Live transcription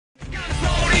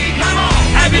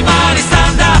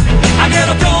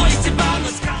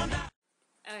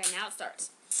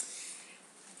starts.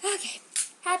 Okay.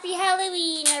 Happy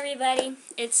Halloween, everybody.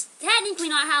 It's technically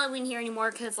not Halloween here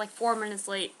anymore because it's like 4 minutes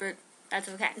late, but that's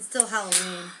okay. It's still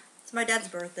Halloween. It's my dad's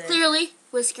birthday. Clearly,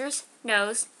 whiskers,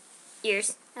 nose,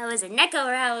 ears. That was a neck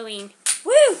over Halloween.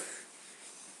 Woo!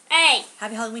 Hey!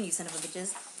 Happy Halloween, you son of a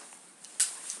bitches.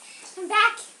 I'm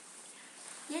back.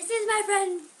 This is my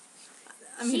friend.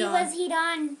 She was heat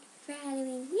on for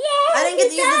Halloween. Yeah! I didn't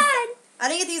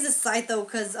get to use this site though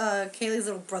because Kaylee's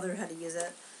little brother had to use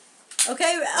it.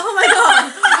 Okay? Oh my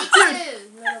god!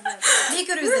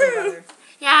 Mikuru's little brother.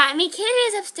 Yeah, I mean, Kaylee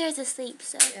is upstairs asleep,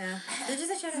 so. Yeah. Did you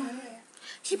say she had a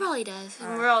She probably does.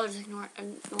 And we're all just ignoring her.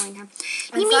 And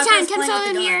Mimi-chan, come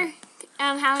show them your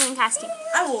Halloween costume.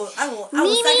 I will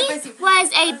Mimi sacrifice you.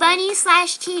 was a bunny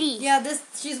 / cutie. Yeah,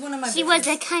 she's one of my She was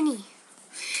a cunny.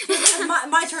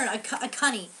 my turn, a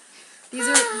cunny.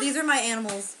 These are my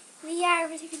animals. We are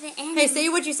the animals. Hey, say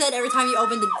what you said every time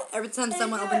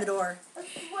someone opened the door.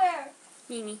 Where?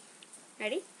 Mimi.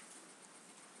 Ready?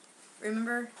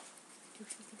 Remember?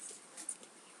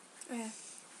 Okay.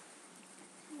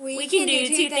 We can do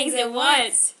two things at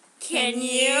once. Can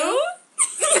you?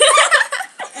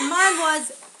 And mine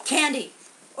was candy.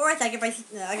 Or I sacrifice.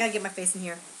 No, I gotta get my face in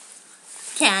here.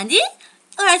 Candy?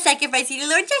 Or I sacrifice you to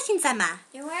Lord Justin-sama.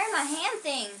 You're wearing my hand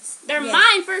things. They're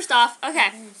mine, first off.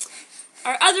 Okay.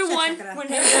 Our other one.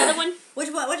 Which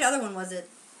other one was it?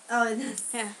 Oh, it is.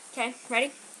 Yeah. Okay,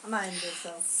 ready? I'm not into this,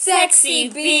 so. Sexy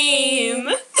beam.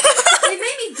 They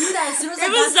made me do that as soon as I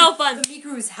got so fun. to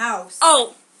Mikuru's house.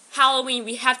 Oh, Halloween,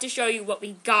 we have to show you what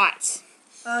we got.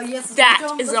 Oh, yes.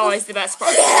 That is always the best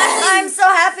part. I'm so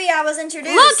happy I was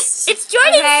introduced. Look, it's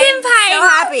Jordan Senpai. So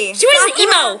happy. She was an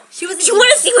emo. She want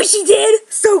to see what she did?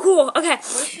 So cool. Okay,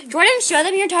 Jordan, show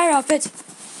them your entire outfit.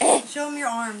 Show them your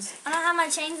arms. I don't have my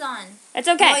chains on. That's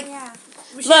okay. Like, Yeah.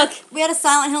 Look. We had a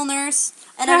Silent Hill nurse,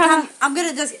 and every time, I'm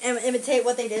gonna just imitate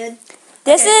what they did.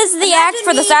 This is the act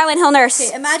for the Silent Hill nurse.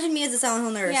 Okay, imagine me as a Silent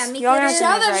Hill nurse. Yeah, me Y'all too. are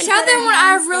Show them what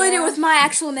I really did with my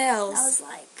actual nails. I was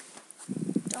like,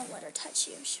 don't let her touch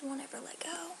you. She won't ever let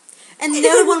go. And the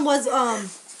other one was,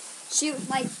 She,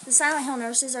 like, the Silent Hill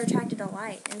nurses are attracted to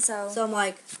light, and so I'm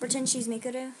like, pretend she's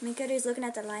Mikuru. Mikuru's looking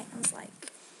at the light. I was like,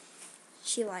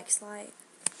 she likes light.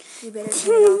 You better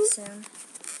turn it off soon.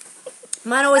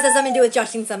 mine always has something to do with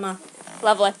Justin-sama.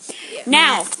 Lovely.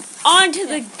 Now, on to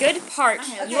the good part.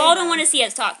 You all don't want to see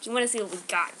us talk. You want to see what we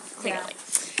got, clearly.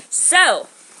 So,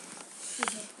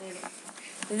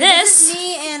 this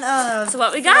Me and, is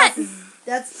what we got.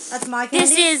 that's my candy.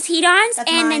 This is Hedon's That's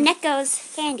and mine. the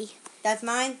Neko's candy. That's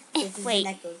mine. This is Wait.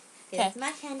 Neko's. Okay, Okay. that's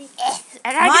my candy.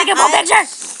 I gotta get a full picture.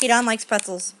 Hedon likes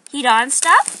pretzels. Hedon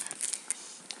stuff.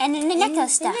 And then the Neko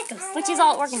stuff, which is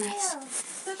all organized.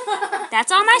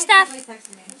 That's all my stuff.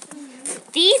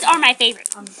 These are my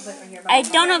favorite. I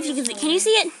don't know if you can you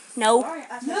see it? No.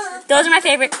 Those are my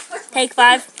favorite. Take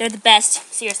 5. They're the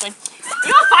best. Seriously.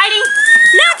 You're all fighting.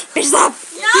 Look! Bitch slap.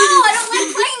 No, I don't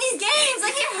like playing these games.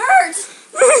 I get hurt.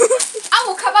 I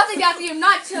will cut off the goddamn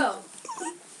nacho.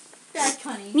 That's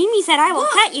funny. Mimi said I will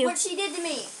cut you. What she did to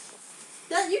me.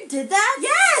 You did that?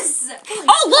 Yes.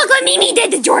 Oh, look what Mimi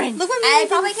did to Jordan. Look what I Mimi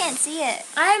probably can't see it.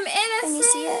 I'm innocent. Can you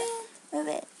see it? Move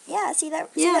it. Yeah, see that?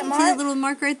 Yeah, see that see mark? that little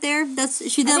mark right there?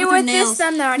 She did I that did with her with this nails.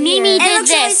 thumb down Mimi here. It did looks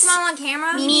really this. small on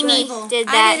camera. Mimi did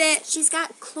I that. did it. She's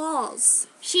got claws.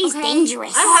 She's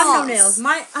dangerous. I have no nails.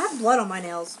 I have blood on my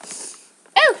nails.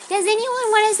 Oh, does anyone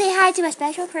want to say hi to a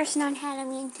special person on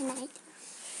Halloween tonight?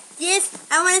 Yes,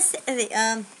 I want to say,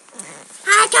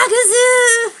 hi,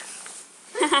 Kakazu!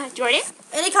 Jordan?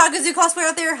 Any Kakazu cosplayer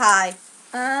out there? Hi.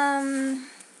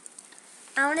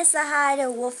 I want to say hi to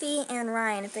Wolfie and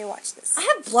Ryan if they watch this. I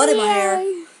have blood in my hair.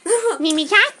 Mimi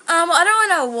cat? I don't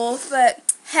want a wolf, but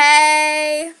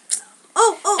hey.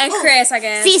 And Chris, I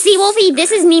guess. See, Wolfie,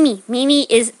 this is Mimi. Mimi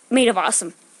is made of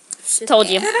awesome. Told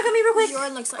you. Come back at me real quick.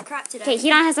 Jordan looks like crap today. Okay,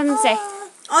 Hedon has something to say.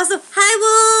 Also, hi,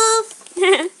 Wolf!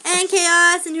 And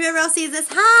Chaos, and whoever else sees this,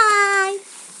 hi!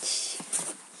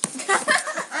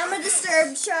 I'm a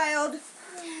disturbed child.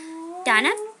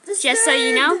 Donna, just so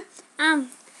you know,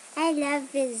 I love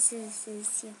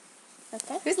visitors.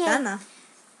 Okay? Who's Dana?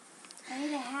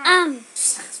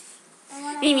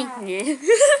 Mimi.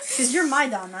 Because you're my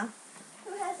Donna.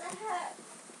 Who has a hat?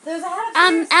 There's a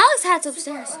hat Alex hat's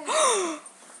upstairs.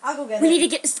 I'll go get We it.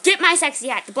 need to get my sexy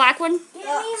hat, the black one.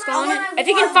 Skull on it. one If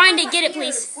you can find it, get it,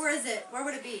 please. Where is it? Where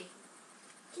would it be?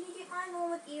 Can you get mine one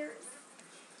with ears?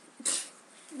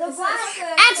 The black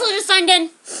Axel just signed in.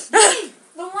 The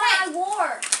one I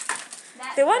wore.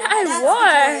 The one I That's wore.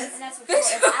 Victoria's. And that's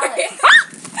Victoria's Alex.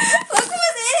 Look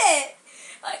who's in it.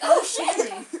 Like, oh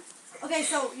shit. Okay,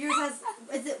 so yours has,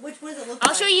 what does it look like?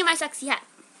 I'll show you my sexy hat.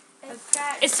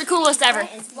 It's the coolest ever.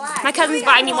 My cousin's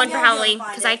buying me one for Halloween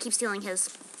because I keep stealing his.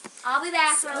 I'll be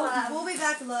back, my love. We'll be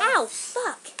back, love. Ow,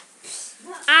 fuck.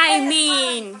 I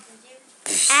mean,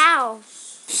 ow.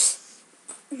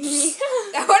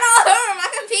 That went all over my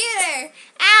computer.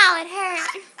 Ow, it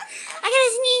hurt. I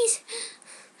gotta sneeze.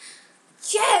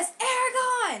 Yes,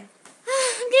 Aragon.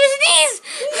 I'm gonna sneeze.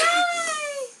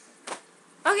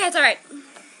 Okay, it's alright.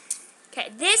 Okay,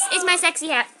 this is my sexy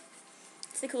hat.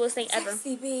 It's the coolest thing ever.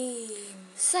 Sexy beam.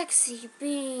 Sexy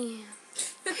beam.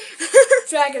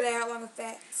 Drag it out along with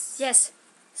that. Yes.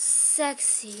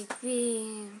 Sexy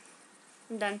beam.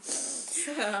 I'm done.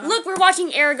 Look, we're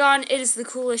watching Aragon. It is the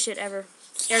coolest shit ever.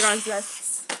 Aragon's the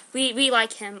best. We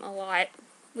like him a lot.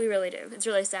 We really do. It's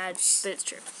really sad, but it's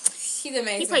true. He's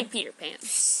amazing. He played Peter Pan. Okay.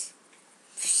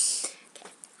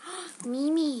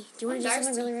 Mimi, do you want to do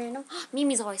something really random?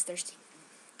 Mimi's always thirsty.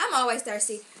 I'm always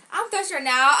thirsty. I'm thirsty right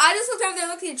now. I just looked over there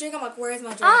and looked at the drink. I'm like, where's my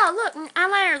drink? Oh, look, my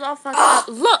eyeliner's all fucked up.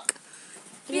 Look!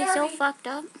 It is so BRB. fucked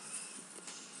up.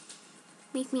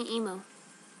 Make me emo.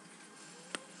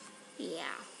 Yeah.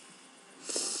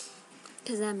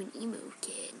 Because I'm an emo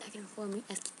kid. Not conform me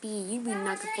SB. You'd be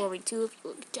not conforming too if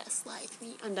you look just like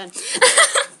me. I'm done.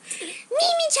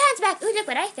 Mimi Chan's back. Ooh, look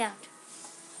what I found.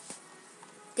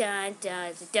 Dun,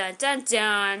 dun, dun, dun,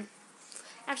 dun.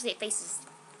 Actually, it faces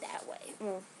that way.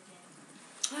 Well,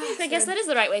 I guess that is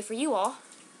the right way for you all.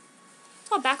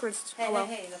 It's all backwards. Hey, oh, well.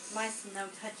 hey, that's my no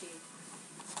touchy.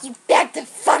 You back the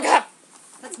fuck up!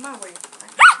 That's my way.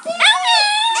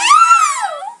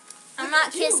 I'm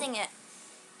not kissing it.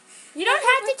 You don't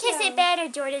have to kiss it better,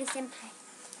 Jordan Senpai.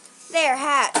 There,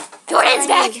 hat. Jordan's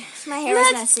back! My hair is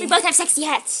Look, messy. we both have sexy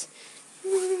hats.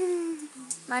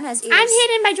 Mine has ears. I'm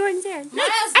hidden by Jordan's hair. Look,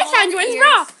 has I long found Jordan's ears.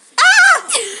 bra.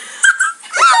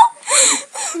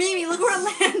 Mimi, look where it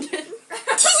landed.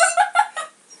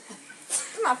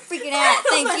 I'm not freaking out.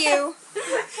 Thank you.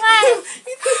 What?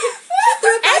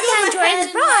 I found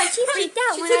Jordan's bra. She freaked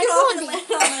out She when took I it off pulled and it.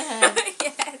 landed on my head.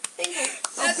 Yes.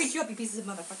 I'll beat you up, you pieces of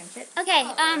motherfucking shit. Okay,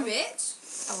 Bitch.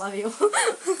 I love you.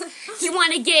 you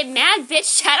want to get mad,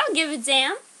 bitch? I don't give a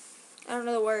damn. I don't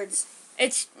know the words.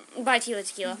 It's by Tila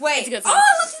Tequila. Wait. It's a good song. Oh,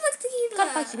 look, she looks tequila.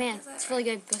 Called Fuck You Man. It's really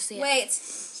good. Go see it. Wait.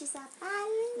 She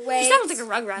Wait. sounds like a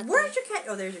Rugrat. Where's your cat?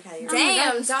 Oh, there's your cat ear.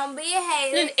 Damn, don't be a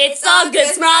hater. It's all good,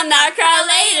 smile, not cry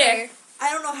later.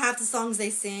 I don't know half the songs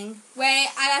they sing. Wait,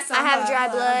 I got some. I have dry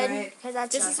blood. right. Because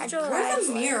that's This is just true. Where's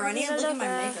the mirror? I need to look at my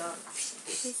makeup.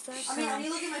 I need to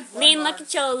look at my blood Lean bar. like a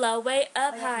chola, way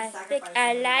up I high. have to Thick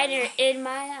sacrifice it. eyeliner in my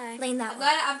eye. Lean that I'm way.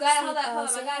 glad. Hold up. I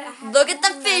have Look at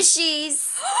the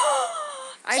fishies.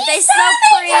 Aren't they She's so so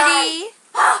pretty?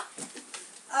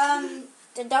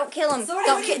 Don't kill them. Sorry,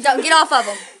 Don't what don't get off of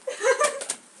them.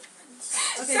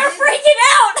 Okay, They're freaking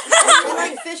out! they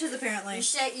like fishes apparently.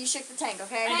 You shook the tank,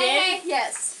 okay? Hey.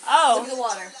 Yes. Look Oh. at the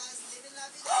water.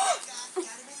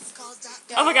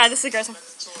 Oh my god, this is gross.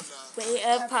 Way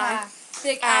up high.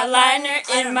 Thick Eyeliner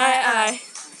in my eye.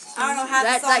 I don't know half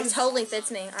That the like songs. totally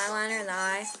fits me. Eyeliner in the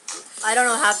eye. I don't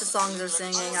know half the songs they're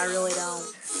singing. I really don't.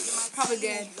 Probably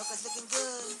good.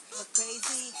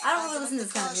 I don't really listen to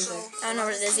this kind of music. I don't know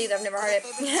what it is either. I've never heard it.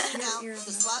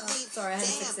 Sorry, I had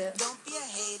to fix it.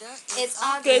 It's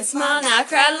all Good smile, now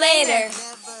cry later.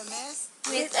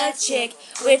 With a chick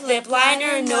with lip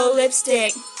liner, no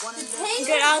lipstick.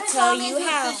 Good, I'll tell you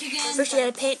how. First you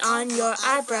gotta paint on your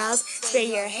eyebrows. Spray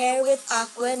your hair with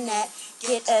Aqua Net.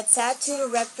 Get a tattoo to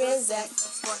represent.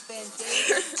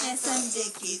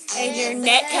 And your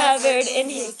neck covered in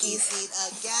hickeys.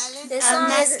 This A song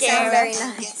doesn't sound mascara. very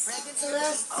nice.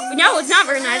 No, it's not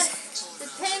very nice. Did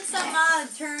Pink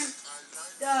turn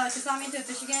Kasami into a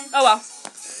fish again? Oh well.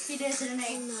 He did, didn't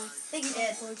he? I think he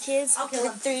did. 4 kids I'll kill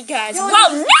him. with 3 guys. No,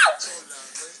 Whoa, no!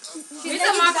 She's Here's thinking a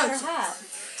about mockup. her hat.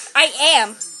 I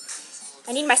am. I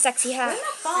need my sexy hat. Bring that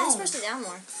I'm phone. supposed to down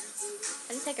more. I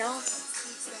didn't take it off.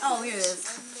 Oh, here it is.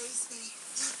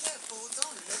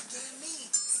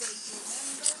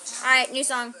 Alright, new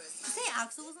song. Say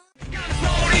Axel was on.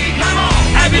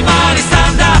 Everybody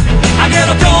stand up 上げ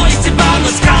ろ今日一番の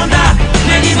力だ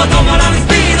目にも止まらぬス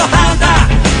ピード